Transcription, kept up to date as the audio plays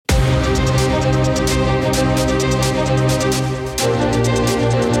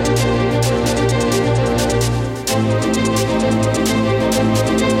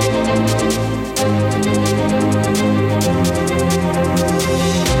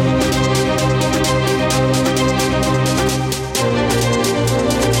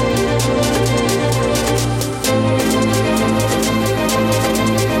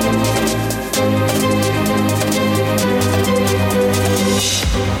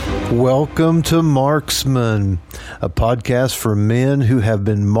Welcome to Marksman, a podcast for men who have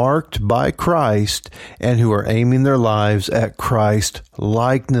been marked by Christ and who are aiming their lives at Christ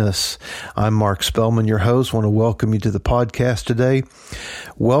likeness. I'm Mark Spellman, your host. I want to welcome you to the podcast today.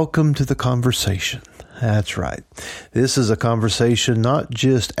 Welcome to the conversation. That's right. This is a conversation not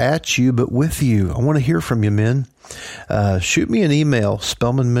just at you, but with you. I want to hear from you, men. Shoot me an email,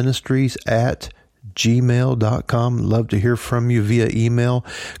 spellmanministries@gmail.com. Love to hear from you via email.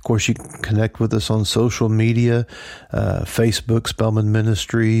 Of course, you can connect with us on social media, Facebook, Spellman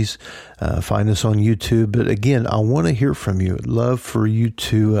Ministries, find us on YouTube. But again, I want to hear from you. I'd love for you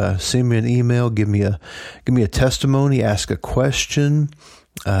to send me an email, give me a testimony, ask a question.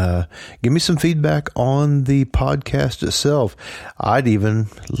 Give me some feedback on the podcast itself. I'd even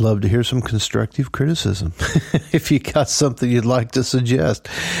love to hear some constructive criticism. If you got something you'd like to suggest,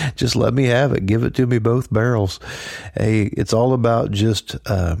 just let me have it. Give it to me both barrels. Hey, it's all about just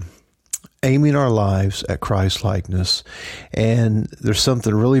aiming our lives at Christ likeness. And there's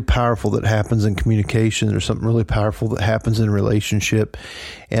something really powerful that happens in communication. There's something really powerful that happens in relationship.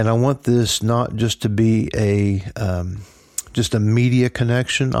 And I want this not just to be just a media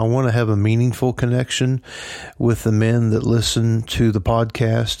connection. I want to have a meaningful connection with the men that listen to the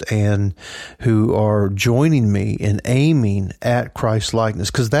podcast and who are joining me in aiming at Christ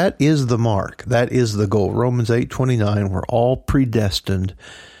likeness, because that is the mark. That is the goal. Romans 8:29, we're all predestined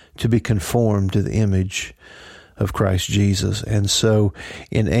to be conformed to the image of Christ Jesus. And so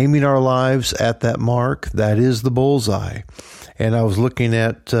in aiming our lives at that mark, that is the bullseye. And I was looking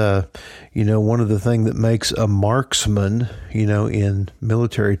at, one of the things that makes a marksman, in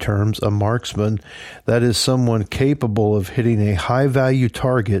military terms, a marksman, that is someone capable of hitting a high value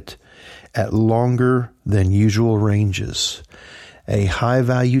target at longer than usual ranges. A high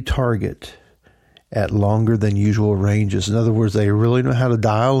value target at longer than usual ranges. In other words, they really know how to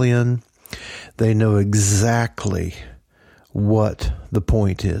dial in. They know exactly what the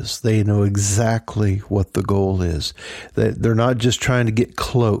point is. They know exactly what the goal is. They're not just trying to get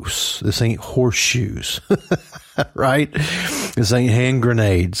close. This ain't horseshoes, right? This ain't hand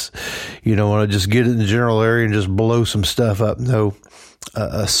grenades. You don't want to just get it in the general area and just blow some stuff up. No,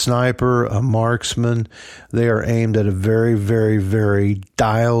 a sniper, a marksman, they are aimed at a very, very, very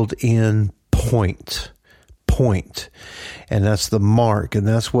dialed in point. And that's the mark. And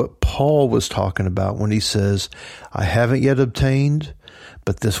that's what Paul was talking about when he says, I haven't yet obtained,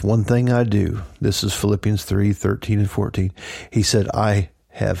 but this one thing I do. This is Philippians 3:13 and 14. He said, I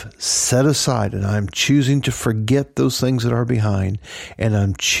have set aside and I'm choosing to forget those things that are behind, and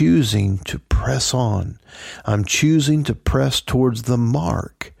I'm choosing to press on. I'm choosing to press towards the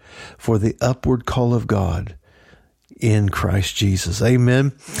mark for the upward call of God in Christ Jesus.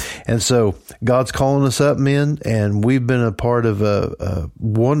 Amen. And so God's calling us up, men, and we've been a part of a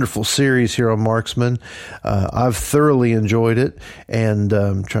wonderful series here on Marksman. I've thoroughly enjoyed it, and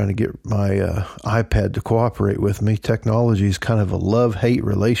I'm trying to get my iPad to cooperate with me. Technology is kind of a love-hate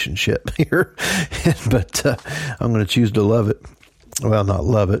relationship here, but I'm going to choose to love it. Well, not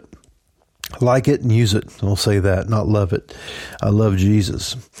love it. Like it and use it. I'll say that, not love it. I love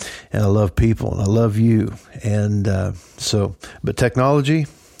Jesus, and I love people, and I love you. And but technology,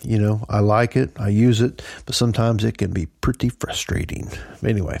 I like it. I use it, but sometimes it can be pretty frustrating.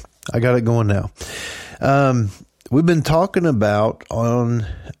 Anyway, I got it going now. We've been talking about on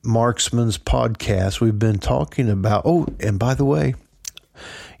Marksman's podcast, we've been talking about, and by the way,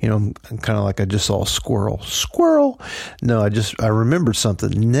 I'm kind of like I just saw a squirrel. No, I remembered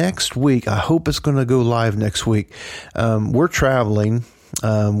something. Next week, I hope it's going to go live next week. We're traveling.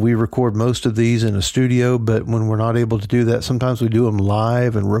 We record most of these in a studio, but when we're not able to do that, sometimes we do them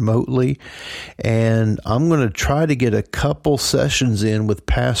live and remotely. And I'm going to try to get a couple sessions in with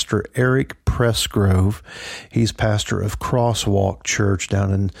Pastor Eric Pressgrove. He's pastor of Crosswalk Church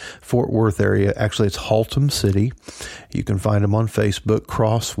down in Fort Worth area. Actually, it's Haltom City. You can find him on Facebook,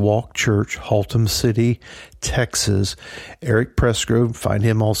 Crosswalk Church, Haltom City, Texas. Eric Pressgrove, find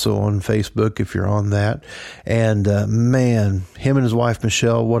him also on Facebook if you're on that. And man, him and his wife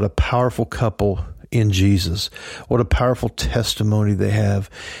Michelle, what a powerful couple in Jesus. What a powerful testimony they have.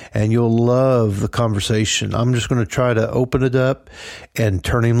 And you'll love the conversation. I'm just going to try to open it up and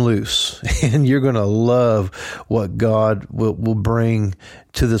turn him loose. And you're going to love what God will bring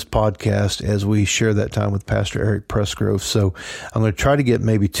to this podcast as we share that time with Pastor Eric Presgrove. So I'm going to try to get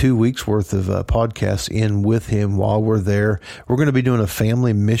maybe 2 weeks worth of podcasts in with him while we're there. We're going to be doing a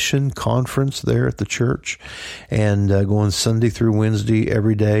family mission conference there at the church, and going Sunday through Wednesday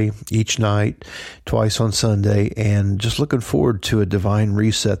every day, each night, twice on Sunday, and just looking forward to a divine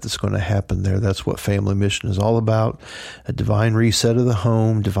reset that's going to happen there. That's what family mission is all about, a divine reset of the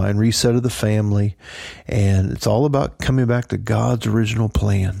home, divine reset of the family, and it's all about coming back to God's original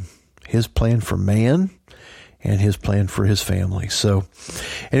plan, his plan for man and his plan for his family. So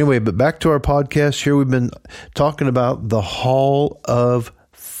anyway, but back to our podcast here. We've been talking about the Hall of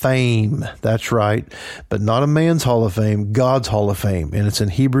Fame. That's right. But not a man's Hall of Fame, God's Hall of Fame. And it's in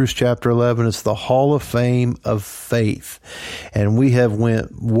Hebrews chapter 11. It's the Hall of Fame of faith. And we have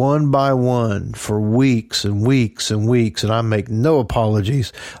went one by one for weeks and weeks and weeks. And I make no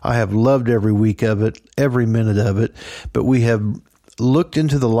apologies. I have loved every week of it, every minute of it. But we have looked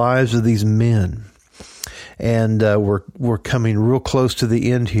into the lives of these men. And we're coming real close to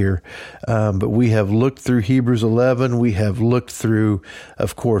the end here. But we have looked through Hebrews 11. We have looked through,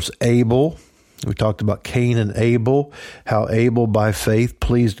 of course, Abel. We talked about Cain and Abel, how Abel by faith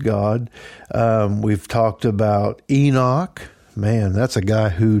pleased God. We've talked about Enoch. Man, that's a guy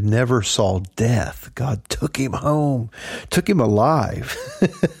who never saw death. God took him home, took him alive.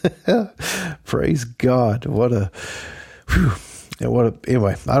 Praise God.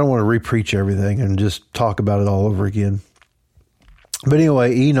 Anyway, I don't want to repreach everything and just talk about it all over again. But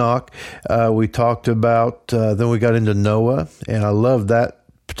anyway, Enoch, we talked about, then we got into Noah, and I love that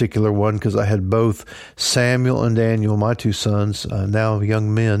particular one because I had both Samuel and Daniel, my two sons, now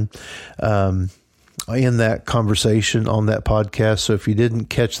young men, in that conversation on that podcast. So if you didn't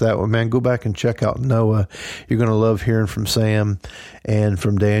catch that one, man, go back and check out Noah. You're going to love hearing from Sam and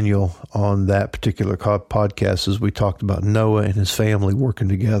from Daniel on that particular podcast as we talked about Noah and his family working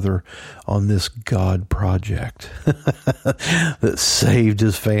together on this God project that saved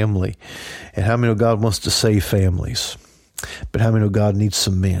his family. And how many know God wants to save families? But how many know God needs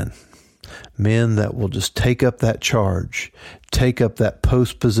some men? Men that will just take up that charge, take up that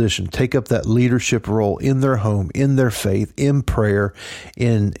post position, take up that leadership role in their home, in their faith, in prayer,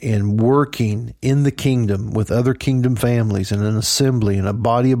 in working in the kingdom with other kingdom families and an assembly and a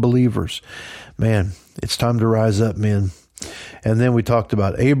body of believers. Man, it's time to rise up, men. And then we talked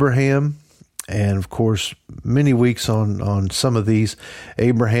about Abraham. And of course, many weeks on some of these,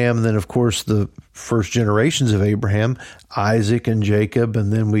 Abraham, and then of course the first generations of Abraham, Isaac and Jacob,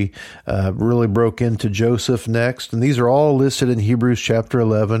 and then we really broke into Joseph next. And these are all listed in Hebrews chapter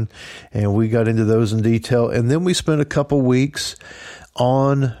 11, and we got into those in detail. And then we spent a couple weeks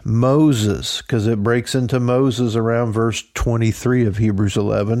on Moses, because it breaks into Moses around verse 23 of Hebrews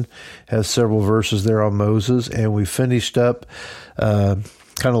 11, has several verses there on Moses, and we finished up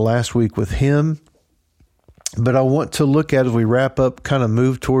kind of last week with him. But I want to look at, as we wrap up, kind of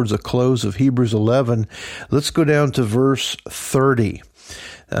move towards a close of Hebrews 11. Let's go down to verse 30.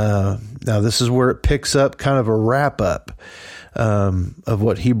 Now, this is where it picks up kind of a wrap up of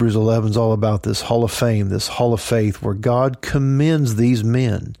what Hebrews 11 is all about, this Hall of Fame, this Hall of Faith, where God commends these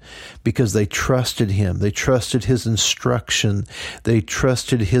men because they trusted him. They trusted his instruction. They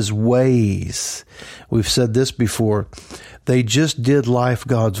trusted his ways. We've said this before. They just did life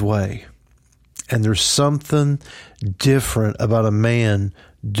God's way. And there's something different about a man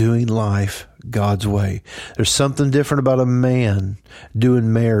doing life God's way. There's something different about a man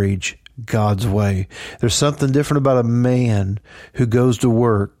doing marriage God's way. There's something different about a man who goes to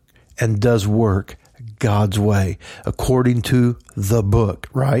work and does work God's way, according to the book,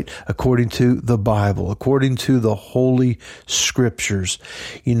 right? According to the Bible, according to the Holy Scriptures.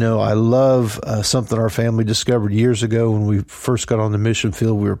 You know, I love something our family discovered years ago when we first got on the mission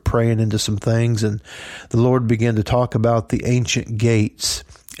field. We were praying into some things, and the Lord began to talk about the ancient gates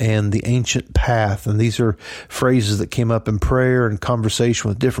and the ancient path. And these are phrases that came up in prayer and conversation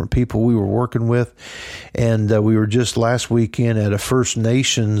with different people we were working with. And we were just last weekend at a First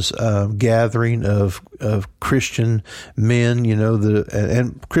Nations gathering of Christian men, you know,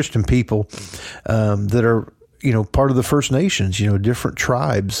 and Christian people that are, you know, part of the First Nations, you know, different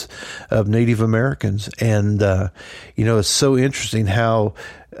tribes of Native Americans. And, you know, it's so interesting how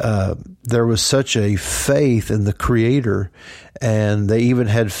there was such a faith in the Creator, and they even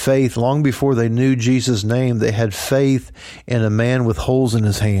had faith long before they knew Jesus' name. They had faith in a man with holes in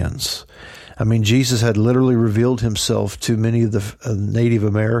his hands. I mean, Jesus had literally revealed himself to many of the Native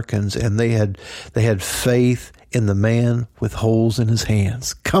Americans, and they had faith in the man with holes in his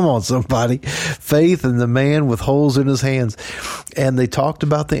hands. Come on, somebody. Faith in the man with holes in his hands. And they talked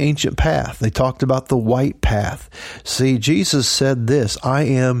about the ancient path. They talked about the white path. See, Jesus said this, I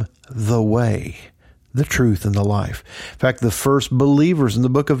am the way, the truth, and the life. In fact, the first believers in the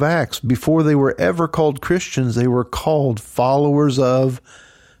book of Acts, before they were ever called Christians, they were called followers of,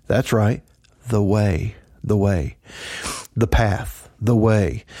 that's right, the way, the path. The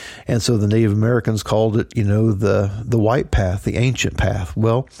way. And so the Native Americans called it, the white path, the ancient path.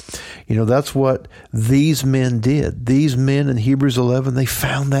 Well, that's what these men did. These men in Hebrews 11, they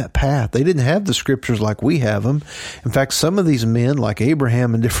found that path. They didn't have the scriptures like we have them. In fact, some of these men, like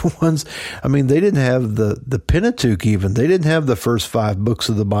Abraham and different ones, I mean, they didn't have the Pentateuch even. They didn't have the first 5 books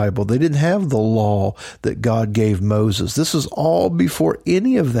of the Bible. They didn't have the law that God gave Moses. This is all before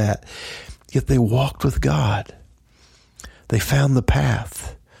any of that. Yet they walked with God. They found the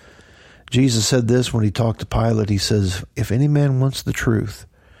path. Jesus said this when he talked to Pilate. He says, if any man wants the truth,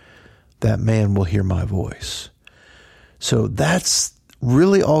 that man will hear my voice. So that's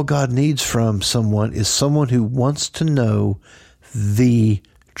really all God needs from someone, is someone who wants to know the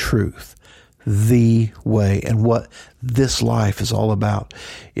truth, the way, and what this life is all about.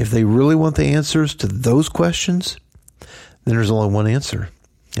 If they really want the answers to those questions, then there's only one answer,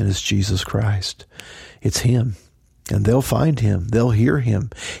 and it's Jesus Christ. It's him. And they'll find him. They'll hear him.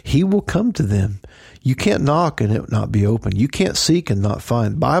 He will come to them. You can't knock and it not be open. You can't seek and not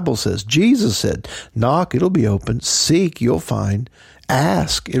find. The Bible says, Jesus said, knock, it'll be open. Seek, you'll find.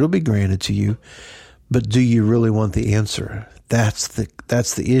 Ask, it'll be granted to you. But do you really want the answer? That's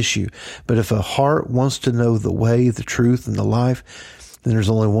the issue. But if a heart wants to know the way, the truth, and the life, then there's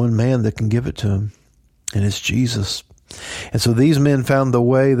only one man that can give it to him, and it's Jesus. And so these men found the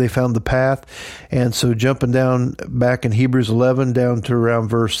way, they found the path. And so jumping down back in Hebrews 11 down to around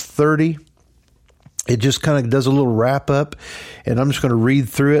verse 30, it just kind of does a little wrap up. And I'm just going to read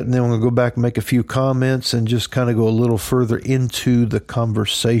through it, and then I'm going to go back and make a few comments and just kind of go a little further into the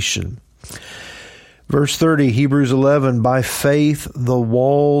conversation. Verse 30, Hebrews 11, by faith the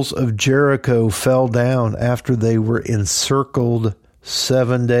walls of Jericho fell down after they were encircled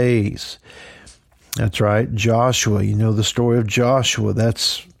 7 days. That's right. Joshua, the story of Joshua.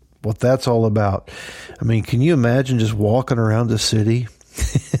 That's what that's all about. I mean, can you imagine just walking around the city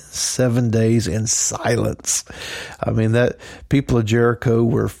 7 days in silence? I mean, that people of Jericho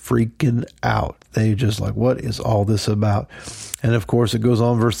were freaking out. They just like, what is all this about? And of course, it goes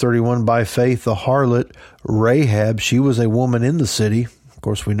on, verse 31, by faith, the harlot Rahab, she was a woman in the city. Of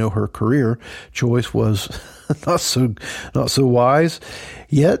course, we know her career choice was not so wise,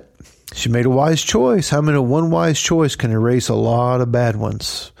 yet she made a wise choice. How many one wise choice can erase a lot of bad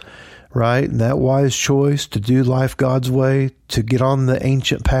ones, right? And that wise choice to do life God's way, to get on the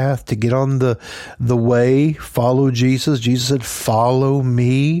ancient path, to get on the way, follow Jesus. Jesus said, follow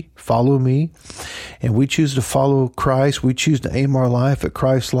me. And we choose to follow Christ. We choose to aim our life at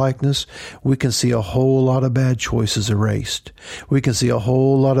Christ's likeness. We can see a whole lot of bad choices erased. We can see a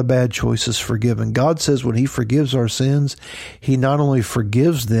whole lot of bad choices forgiven. God says when he forgives our sins, he not only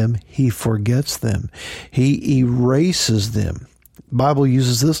forgives them, he forgets them. He erases them. The Bible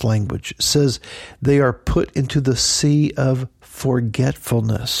uses this language. It says they are put into the sea of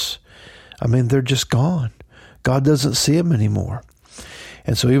forgetfulness. I mean, they're just gone. God doesn't see them anymore.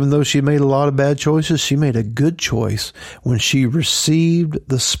 And so even though she made a lot of bad choices, she made a good choice when she received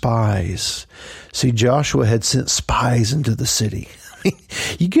the spies. See, Joshua had sent spies into the city.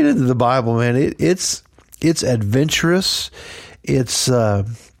 You get into the Bible, man, it's adventurous. It's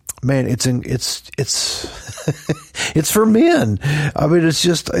it's for men. I mean,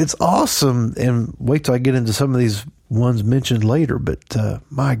 it's awesome. And wait till I get into some of these ones mentioned later. But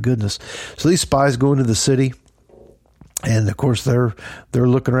my goodness. So these spies go into the city. And of course, they're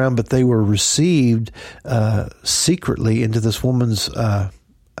looking around, but they were received secretly into this woman's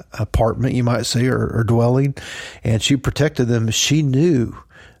apartment, you might say, or dwelling, and she protected them. She knew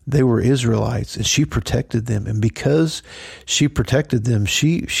they were Israelites, and she protected them. And because she protected them,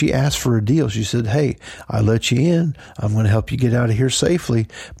 she asked for a deal. She said, "Hey, I let you in. I'm going to help you get out of here safely,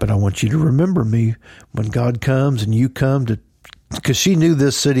 but I want you to remember me when God comes and you come to." Because she knew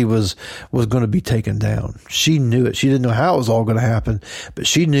this city was going to be taken down. She knew it. She didn't know how it was all going to happen, but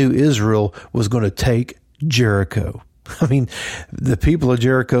she knew Israel was going to take Jericho. I mean, the people of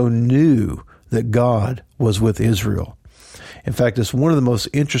Jericho knew that God was with Israel. In fact, it's one of the most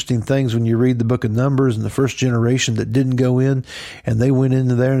interesting things when you read the book of Numbers and the first generation that didn't go in, and they went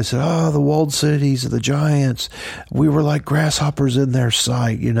into there and said, the walled cities of the giants, we were like grasshoppers in their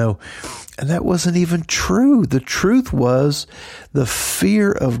sight, And that wasn't even true. The truth was the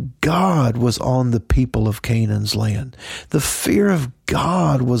fear of God was on the people of Canaan's land. The fear of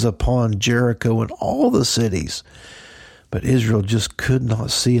God was upon Jericho and all the cities. But Israel just could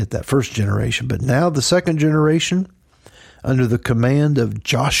not see it, that first generation. But now the second generation, under the command of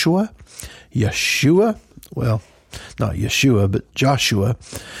Joshua, well, not Yeshua, but Joshua,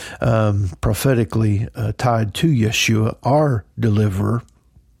 prophetically tied to Yeshua, our deliverer.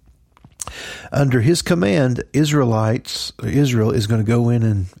 Under his command, Israel is going to go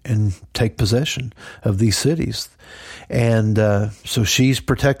in and take possession of these cities. And so she's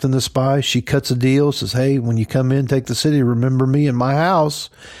protecting the spies. She cuts a deal, says, hey, when you come in, take the city, remember me and my house.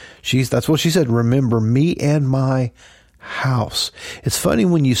 That's what she said, remember me and my house. It's funny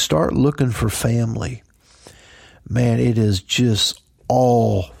when you start looking for family, man, it is just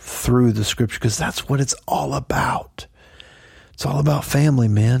all through the scripture, because that's what it's all about. It's all about family,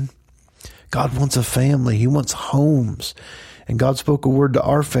 man. God wants a family. He wants homes. And God spoke a word to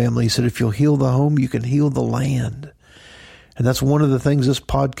our family. He said, if you'll heal the home, you can heal the land. And that's one of the things this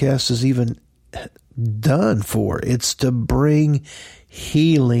podcast is even done for. It's to bring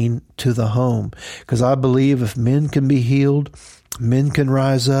healing to the home. Because I believe if men can be healed, men can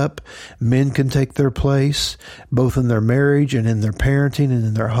rise up, men can take their place, both in their marriage and in their parenting and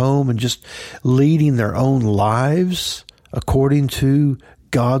in their home, and just leading their own lives according to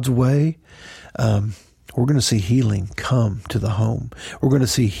God's way. We're going to see healing come to the home. We're going to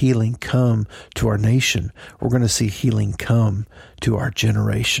see healing come to our nation. We're going to see healing come to our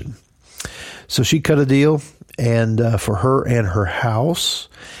generation. So she cut a deal and for her and her house,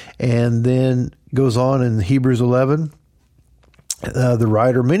 and then goes on in Hebrews 11. The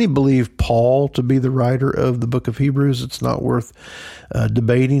writer, many believe Paul to be the writer of the book of Hebrews. It's not worth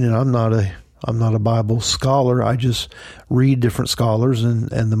debating, and I'm not a Bible scholar. I just read different scholars, and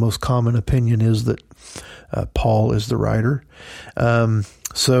the most common opinion is that Paul is the writer.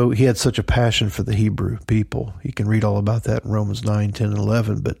 So he had such a passion for the Hebrew people. You can read all about that in Romans 9, 10, and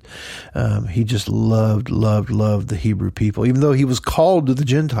 11. But he just loved the Hebrew people. Even though he was called to the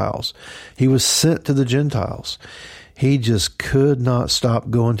Gentiles, he was sent to the Gentiles. He just could not stop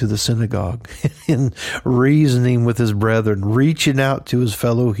going to the synagogue and reasoning with his brethren, reaching out to his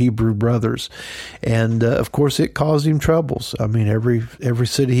fellow Hebrew brothers. And, of course, it caused him troubles. I mean, every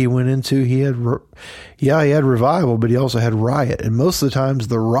city he went into, he had revival, but he also had riot. And most of the times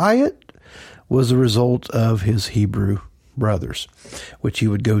the riot was a result of his Hebrew brothers, which he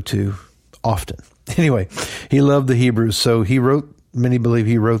would go to often. Anyway, he loved the Hebrews. So many believe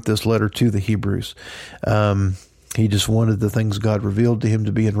he wrote this letter to the Hebrews. He just wanted the things God revealed to him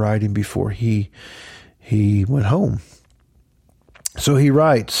to be in writing before he went home. So he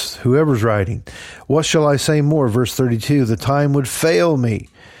writes, whoever's writing, what shall I say more? Verse 32, the time would fail me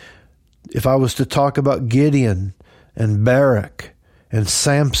if I was to talk about Gideon and Barak and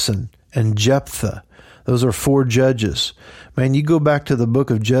Samson and Jephthah. Those are 4 judges. Man, you go back to the book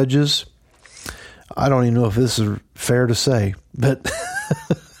of Judges. I don't even know if this is fair to say, but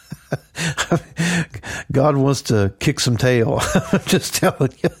God wants to kick some tail. I'm just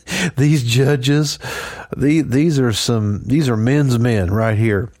telling you, these judges, these are men's men right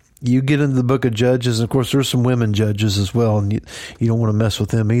here. You get into the book of Judges, and of course there's some women judges as well, and you don't want to mess with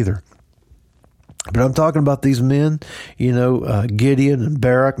them either. But I'm talking about these men, Gideon and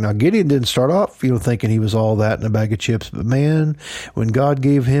Barak. Now, Gideon didn't start off, thinking he was all that in a bag of chips. But man, when God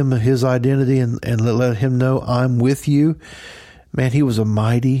gave him his identity and let him know, I'm with you, man, he was a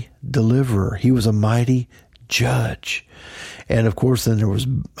mighty deliverer. He was a mighty judge. And of course, then there was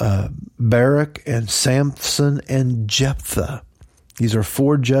Barak and Samson and Jephthah. These are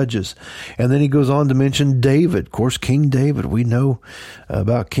 4 judges. And then he goes on to mention David. Of course, King David. We know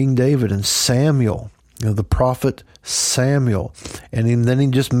about King David and Samuel, the prophet Samuel. And then he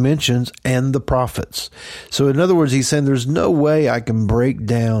just mentions, and the prophets. So in other words, he's saying there's no way I can break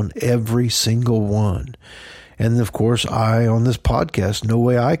down every single one. And of course, on this podcast, no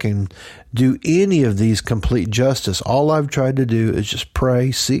way I can do any of these complete justice. All I've tried to do is just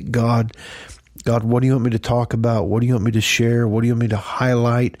pray, seek God. God, what do you want me to talk about? What do you want me to share? What do you want me to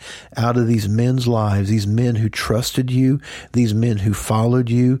highlight out of these men's lives? These men who trusted you, these men who followed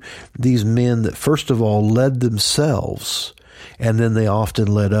you, these men that first of all led themselves, and then they often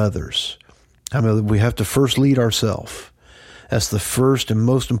led others. I mean, we have to first lead ourselves. That's the first and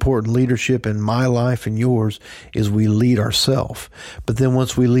most important leadership in my life and yours, is we lead ourselves. But then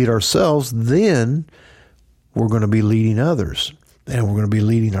once we lead ourselves, then we're going to be leading others. And we're going to be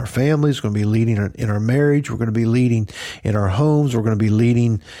leading our families. We're going to be leading in our marriage. We're going to be leading in our homes. We're going to be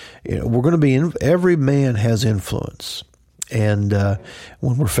leading. We're going to be in. Every man has influence. And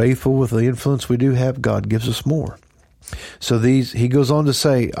when we're faithful with the influence we do have, God gives us more. So he goes on to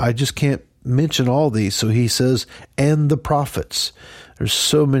say, I just can't mention all these. So he says, and the prophets. There's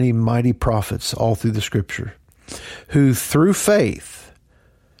so many mighty prophets all through the scripture who through faith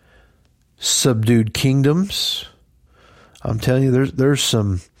subdued kingdoms. I'm telling you, there's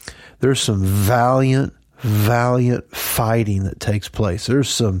some valiant fighting that takes place. There's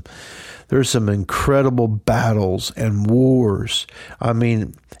some incredible battles and wars. I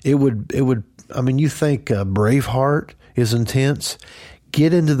mean, you think Braveheart is intense.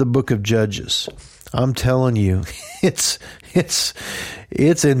 Get into the book of Judges. I'm telling you, it's intense.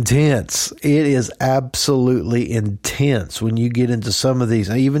 It is absolutely intense when you get into some of these.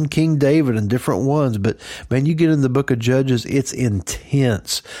 Even King David and different ones, but man, you get in the book of Judges, it's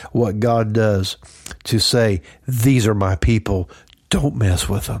intense what God does to say, these are my people, don't mess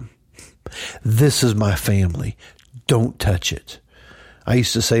with them. This is my family, don't touch it. I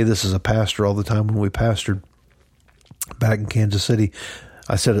used to say this as a pastor all the time when we pastored back in Kansas City.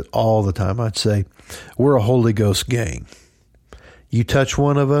 I said it all the time. I'd say, we're a Holy Ghost gang. You touch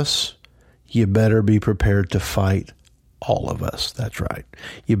one of us, you better be prepared to fight all of us. That's right.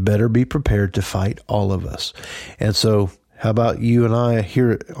 You better be prepared to fight all of us. And so how about you and I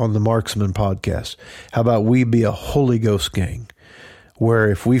here on the Marksman podcast? How about we be a Holy Ghost gang where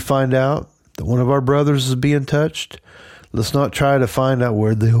if we find out that one of our brothers is being touched, let's not try to find out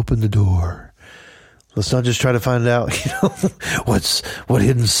where they opened the door. Let's not just try to find out, what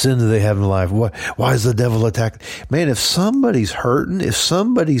hidden sin do they have in life? Why is the devil attacking? Man, if somebody's hurting, if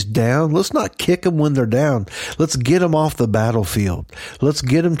somebody's down, let's not kick them when they're down. Let's get them off the battlefield. Let's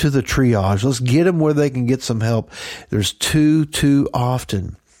get them to the triage. Let's get them where they can get some help. There's too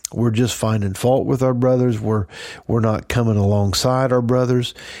often we're just finding fault with our brothers. We're not coming alongside our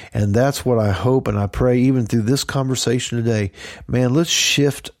brothers. And that's what I hope and I pray even through this conversation today. Man, let's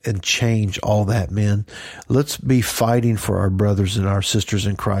shift and change all that, men. Let's be fighting for our brothers and our sisters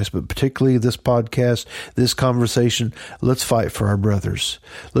in Christ, but particularly this podcast, this conversation, let's fight for our brothers.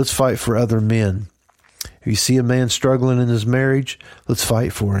 Let's fight for other men. If you see a man struggling in his marriage, let's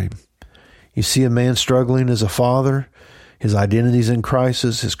fight for him. You see a man struggling as a father, his identity's in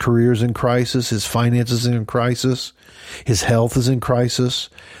crisis, his career's in crisis, his finances are in crisis, his health is in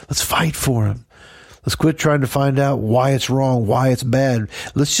crisis. Let's fight for him. Let's quit trying to find out why it's wrong, why it's bad.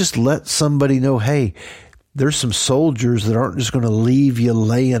 Let's just let somebody know, hey, there's some soldiers that aren't just going to leave you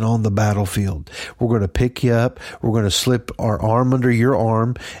laying on the battlefield. We're going to pick you up. We're going to slip our arm under your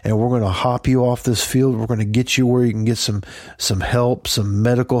arm, and we're going to hop you off this field. We're going to get you where you can get some help, some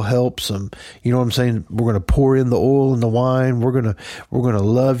medical help, you know what I'm saying? We're going to pour in the oil and the wine. We're going to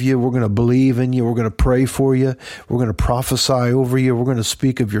love you. We're going to believe in you. We're going to pray for you. We're going to prophesy over you. We're going to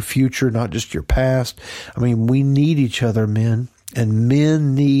speak of your future, not just your past. I mean, we need each other, men, and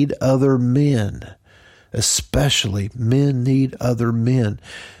men need other men. Especially men need other men,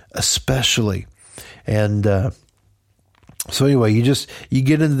 especially. And so anyway, you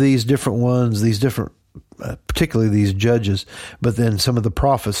get into these different ones, these different, particularly these judges, but then some of the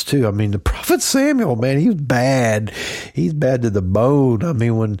prophets too. I mean, the prophet Samuel, man, he was bad. He's bad to the bone. I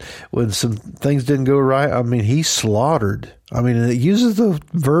mean, when some things didn't go right, I mean, he slaughtered. I mean, and it uses the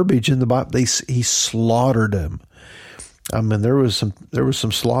verbiage in the Bible. He slaughtered them. I mean, there was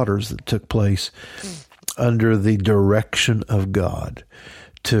some slaughters that took place under the direction of God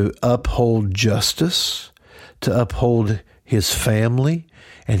to uphold justice, to uphold his family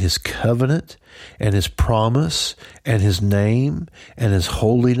and his covenant and his promise and his name and his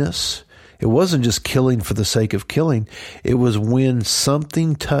holiness. It wasn't just killing for the sake of killing. It was when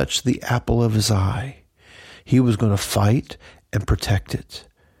something touched the apple of his eye, he was going to fight and protect it.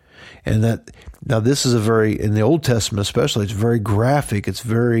 And now this is in the Old Testament especially, it's very graphic. It's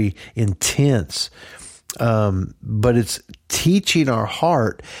very intense. But it's teaching our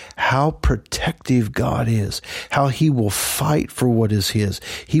heart how protective God is, how he will fight for what is his.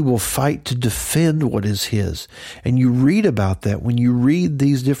 He will fight to defend what is his. And you read about that when you read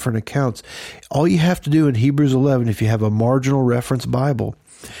these different accounts. All you have to do in Hebrews 11, if you have a marginal reference Bible,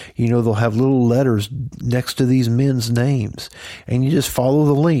 they'll have little letters next to these men's names, and you just follow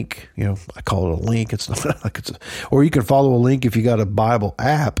the link. I call it a link. It's not like or you can follow a link if you got a Bible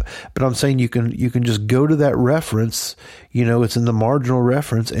app, but I'm saying you can just go to that reference. It's in the marginal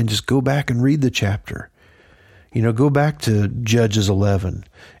reference and just go back and read the chapter. Go back to Judges 11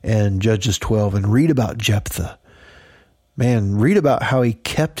 and Judges 12 and read about Jephthah. Man, read about how he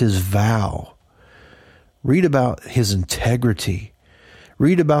kept his vow. Read about his integrity.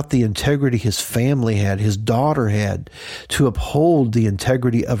 Read about the integrity his family had, his daughter had, to uphold the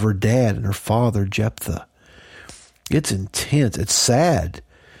integrity of her dad and her father, Jephthah. It's intense. It's sad.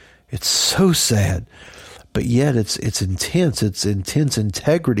 It's so sad. But yet it's intense. It's intense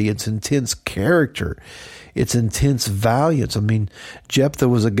integrity. It's intense character. It's intense valiance. I mean, Jephthah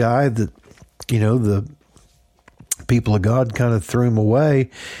was a guy that, the people of God kind of threw him away,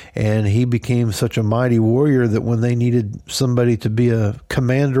 and he became such a mighty warrior that when they needed somebody to be a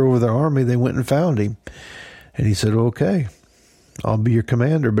commander over their army, they went and found him. And he said, okay, I'll be your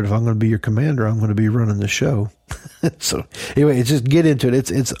commander, but if I'm going to be your commander, I'm going to be running the show. So anyway, just get into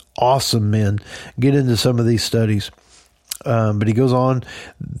it. It's awesome, men. Get into some of these studies. But he goes on,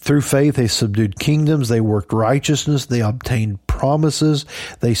 through faith, they subdued kingdoms, they worked righteousness, they obtained promises,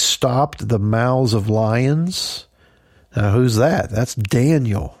 they stopped the mouths of lions. Now, who's that? That's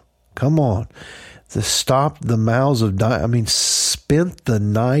Daniel. Come on. They stopped the mouths of, spent the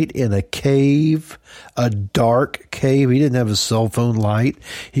night in a cave, a dark cave. He didn't have a cell phone light.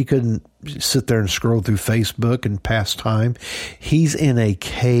 He couldn't sit there and scroll through Facebook and pass time. He's in a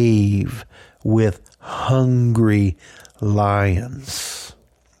cave with hungry lions.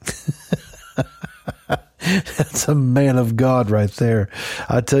 That's a man of God right there.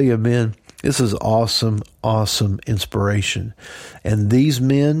 I tell you, men, this is awesome, awesome inspiration. And these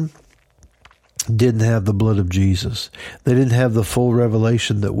men didn't have the blood of Jesus. They didn't have the full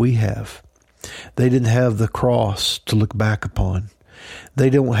revelation that we have. They didn't have the cross to look back upon.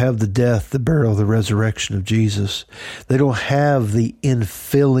 They don't have the death, the burial, the resurrection of Jesus. They don't have the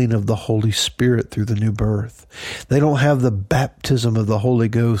infilling of the Holy Spirit through the new birth. They don't have the baptism of the Holy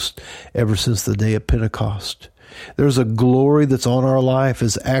Ghost ever since the day of Pentecost. There's a glory that's on our life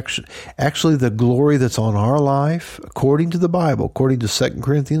is actually the glory that's on our life, according to the Bible, according to 2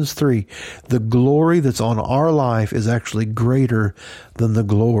 Corinthians 3, the glory that's on our life is actually greater than the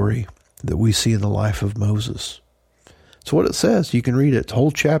glory that we see in the life of Moses. That's what it says. You can read it. It's a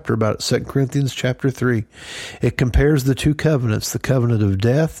whole chapter about it, 2 Corinthians chapter 3. It compares the two covenants, the covenant of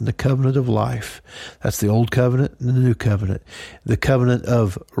death and the covenant of life. That's the old covenant and the new covenant. The covenant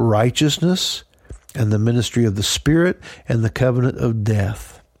of righteousness and the ministry of the Spirit, and the covenant of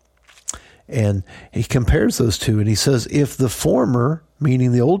death. And he compares those two, and he says, if the former,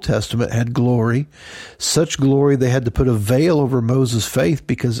 meaning the Old Testament, had glory, such glory they had to put a veil over Moses' face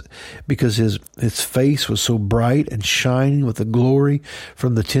because his face was so bright and shining with the glory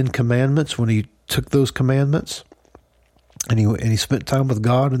from the 10 Commandments when he took those commandments, and he spent time with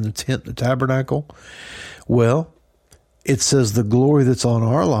God in the tent, the tabernacle. Well, it says the glory that's on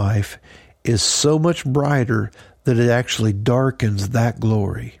our life is so much brighter that it actually darkens that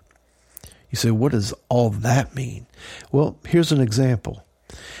glory. You say, what does all that mean? Well, here's an example.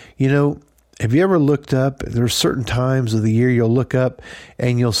 Have you ever looked up? There are certain times of the year you'll look up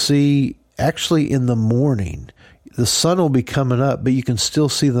and you'll see, actually in the morning, the sun will be coming up, but you can still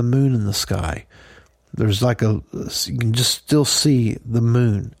see the moon in the sky. There's you can just still see the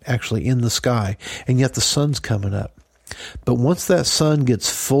moon actually in the sky, and yet the sun's coming up. But once that sun gets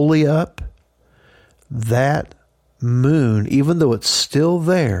fully up, that moon, even though it's still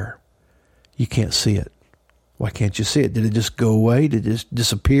there, you can't see it. Why can't you see it? Did it just go away? Did it just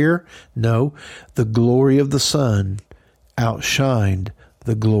disappear? No. The glory of the sun outshined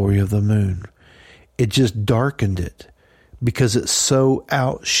the glory of the moon. It just darkened it because it so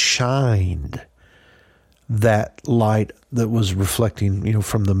outshined that light that was reflecting,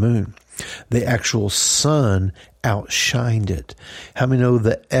 from the moon. The actual sun outshined it. How many know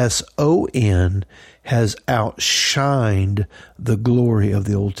the S-O-N has outshined the glory of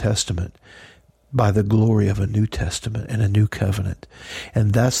the Old Testament by the glory of a New Testament and a new covenant?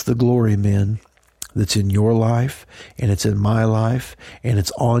 And that's the glory, men, that's in your life, and it's in my life, and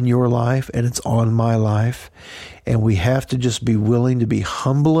it's on your life, and it's on my life. And we have to just be willing to be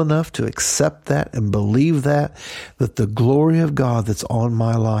humble enough to accept that and believe that the glory of God that's on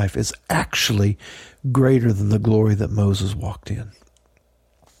my life is actually greater than the glory that Moses walked in.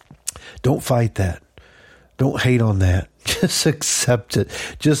 Don't fight that. Don't hate on that. Just accept it.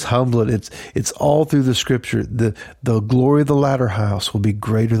 Just humble it. It's all through the Scripture. The glory of the latter house will be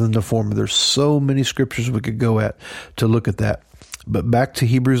greater than the former. There's so many scriptures we could go at to look at that. But back to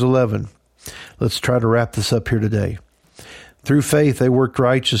Hebrews 11. Let's try to wrap this up here today. Through faith, they worked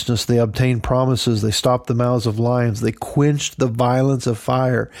righteousness. They obtained promises. They stopped the mouths of lions. They quenched the violence of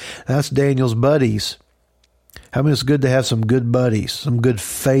fire. That's Daniel's buddies. How many it's good to have some good buddies, some good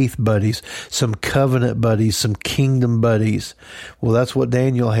faith buddies, some covenant buddies, some kingdom buddies? Well, that's what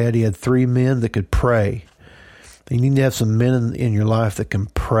Daniel had. He had 3 men that could pray. You need to have some men in your life that can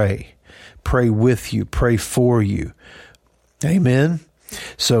pray. pray with you, pray for you. Amen.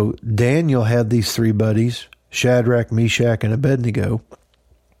 So Daniel had these three buddies, Shadrach, Meshach, and Abednego.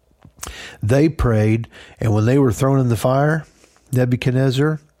 They prayed, and when they were thrown in the fire,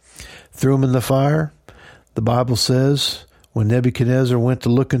 Nebuchadnezzar threw them in the fire. The Bible says, when Nebuchadnezzar went to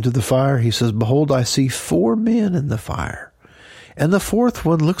look into the fire, he says, "Behold, I see 4 men in the fire, and the fourth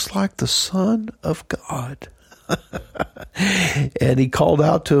one looks like the Son of God." And he called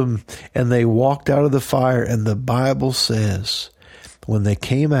out to them, and they walked out of the fire, and the Bible says, when they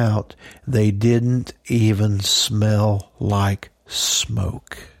came out, they didn't even smell like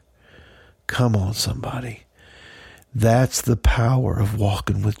smoke. Come on, somebody. That's the power of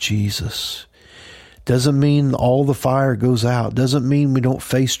walking with Jesus. Doesn't mean all the fire goes out. Doesn't mean we don't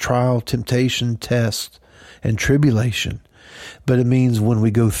face trial, temptation, test, and tribulation. But it means when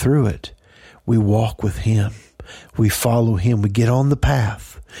we go through it, we walk with Him. We follow Him. We get on the path.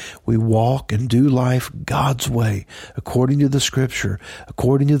 We walk and do life God's way, according to the Scripture,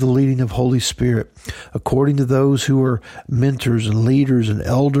 according to the leading of Holy Spirit, according to those who are mentors and leaders and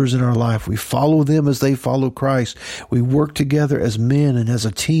elders in our life. We follow them as they follow Christ. We work together as men and as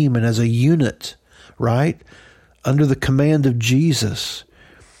a team and as a unit, right? Under the command of Jesus.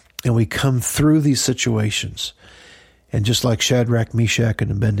 And we come through these situations. And just like Shadrach, Meshach,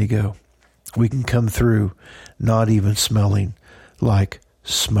 and Abednego, we can come through not even smelling like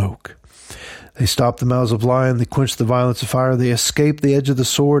smoke. They stopped the mouths of lions. They quenched the violence of fire. They escaped the edge of the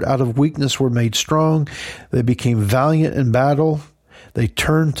sword. Out of weakness were made strong. They became valiant in battle. They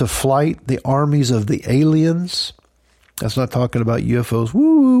turned to flight the armies of the aliens. That's not talking about UFOs.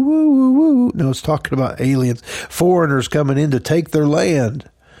 Woo, woo, woo, woo, woo. No, it's talking about aliens, foreigners coming in to take their land.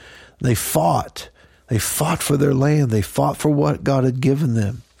 They fought. They fought for their land. They fought for what God had given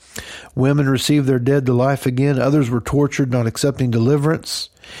them. Women received their dead to life again. Others were tortured, not accepting deliverance,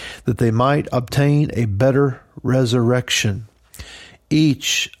 that they might obtain a better resurrection.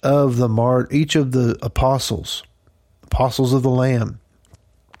 Each of the apostles of the Lamb,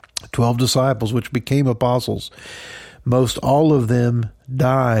 12 disciples, which became apostles, most all of them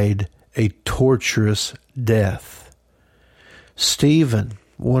died a torturous death. Stephen,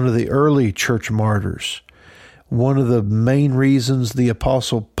 one of the early church martyrs, one of the main reasons the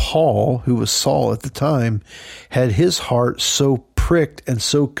Apostle Paul, who was Saul at the time, had his heart so pricked and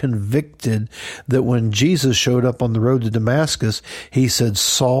so convicted that when Jesus showed up on the road to Damascus, he said,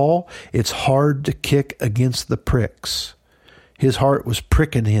 "Saul, it's hard to kick against the pricks." His heart was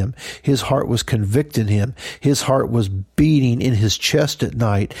pricking him. His heart was convicting him. His heart was beating in his chest at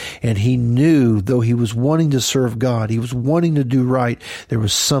night. And he knew, though he was wanting to serve God, he was wanting to do right, there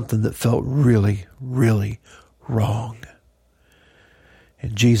was something that felt really, really wrong.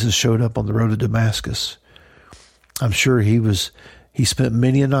 And Jesus showed up on the road to Damascus. I'm sure he spent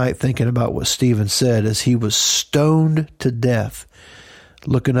many a night thinking about what Stephen said as he was stoned to death,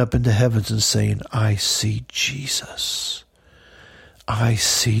 looking up into heavens and saying, "I see Jesus. I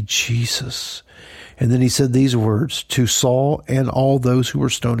see Jesus." And then he said these words to Saul and all those who were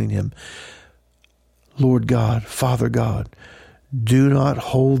stoning him: "Lord God, Father God, do not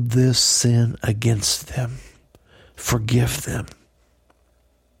hold this sin against them. Forgive them."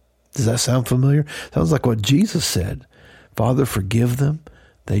 Does that sound familiar? Sounds like what Jesus said. Father, forgive them.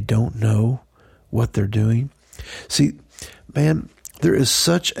 They don't know what they're doing. See, man, there is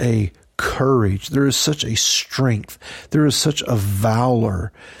such a courage. There is such a strength. There is such a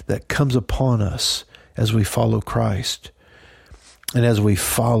valor that comes upon us as we follow Christ and as we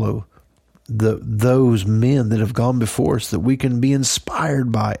follow those men that have gone before us, that we can be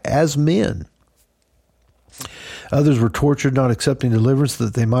inspired by as men. Others were tortured, not accepting deliverance,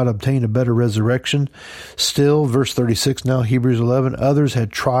 that they might obtain a better resurrection. Still, verse 36 now, Hebrews 11, others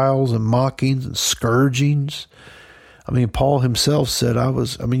had trials and mockings and scourgings. I mean, Paul himself said,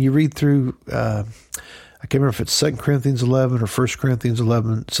 you read through, I can't remember if it's 2 Corinthians 11 or 1 Corinthians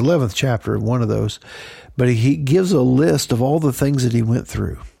 11. It's 11th chapter of one of those. But he gives a list of all the things that he went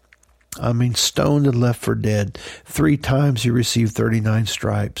through. I mean, stoned and left for dead. 3 times he received 39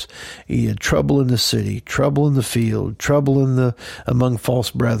 stripes. He had trouble in the city, trouble in the field, trouble among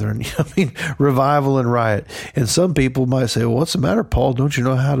false brethren. I mean, revival and riot. And some people might say, well, what's the matter, Paul? Don't you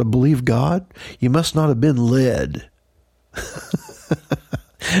know how to believe God? You must not have been led.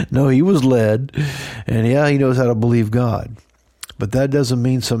 No, he was led. And yeah, he knows how to believe God. But that doesn't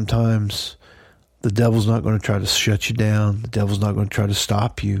mean sometimes the devil's not going to try to shut you down. The devil's not going to try to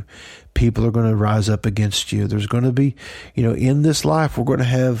stop you. People are going to rise up against you. There's going to be, in this life, we're going to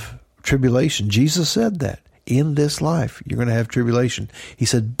have tribulation. Jesus said that. In this life, you're going to have tribulation. He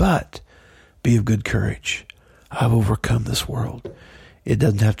said, but be of good courage. I've overcome this world. It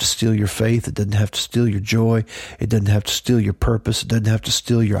doesn't have to steal your faith. It doesn't have to steal your joy. It doesn't have to steal your purpose. It doesn't have to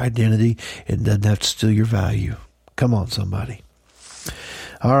steal your identity. It doesn't have to steal your value. Come on, somebody.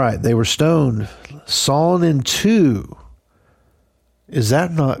 All right, they were stoned, sawn in two. Is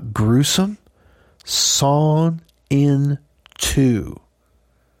that not gruesome? Sawn in two.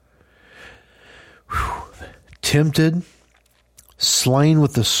 Whew. Tempted, slain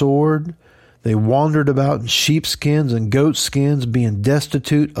with the sword. They wandered about in sheepskins and goatskins, being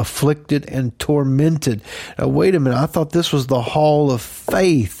destitute, afflicted, and tormented. Now, wait a minute. I thought this was the hall of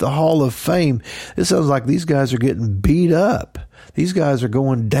faith, the hall of fame. This sounds like these guys are getting beat up. These guys are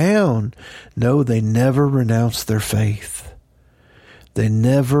going down. No, they never renounced their faith. They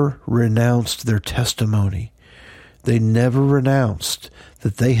never renounced their testimony. They never renounced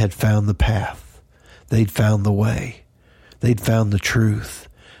that they had found the path. They'd found the way. They'd found the truth.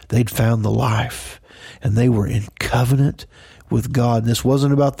 They'd found the life, and they were in covenant with God. And this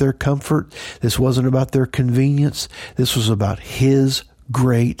wasn't about their comfort. This wasn't about their convenience. This was about His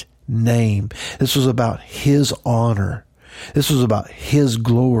great name. This was about His honor. This was about His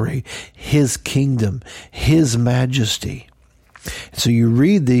glory, His kingdom, His majesty. So you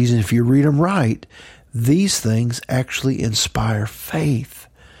read these, and if you read them right, these things actually inspire faith.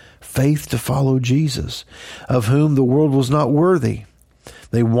 Faith to follow Jesus, of whom the world was not worthy.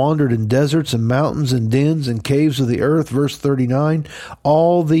 They wandered in deserts and mountains and dens and caves of the earth. Verse 39,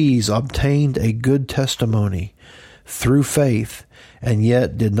 all these obtained a good testimony through faith, and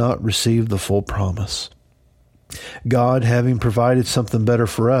yet did not receive the full promise. God having provided something better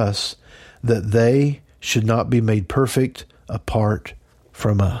for us, that they should not be made perfect apart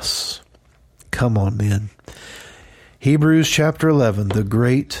from us. Come on, men. Hebrews chapter 11, the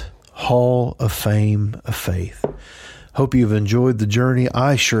great hall of fame of faith. Hope you've enjoyed the journey.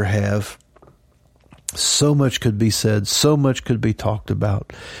 I sure have. So much could be said. So much could be talked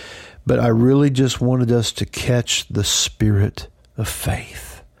about. But I really just wanted us to catch the spirit of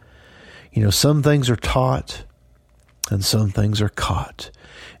faith. You know, some things are taught and some things are caught.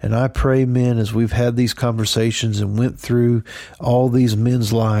 And I pray, men, as we've had these conversations and went through all these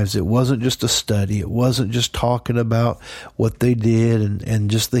men's lives, it wasn't just a study. It wasn't just talking about what they did and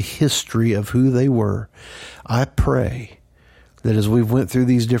just the history of who they were. I pray that as we've went through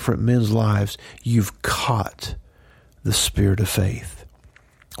these different men's lives, you've caught the spirit of faith.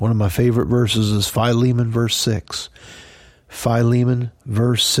 One of my favorite verses is Philemon verse 6. Philemon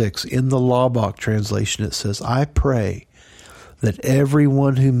verse 6. In the Laubach translation, it says, I pray that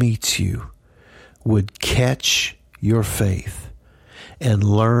everyone who meets you would catch your faith and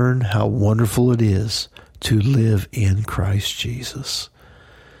learn how wonderful it is to live in Christ Jesus.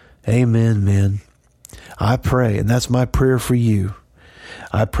 Amen, men. I pray, and that's my prayer for you.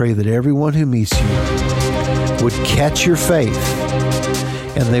 I pray that everyone who meets you would catch your faith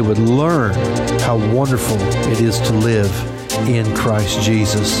and they would learn how wonderful it is to live in Christ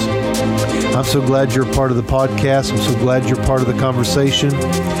Jesus. I'm so glad you're part of the podcast. I'm so glad you're part of the conversation.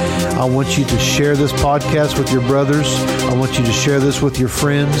 I want you to share this podcast with your brothers. I want you to share this with your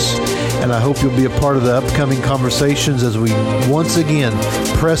friends. And I hope you'll be a part of the upcoming conversations as we once again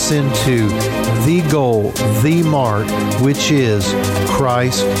press into the goal, the mark, which is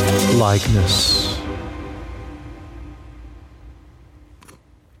Christ likeness.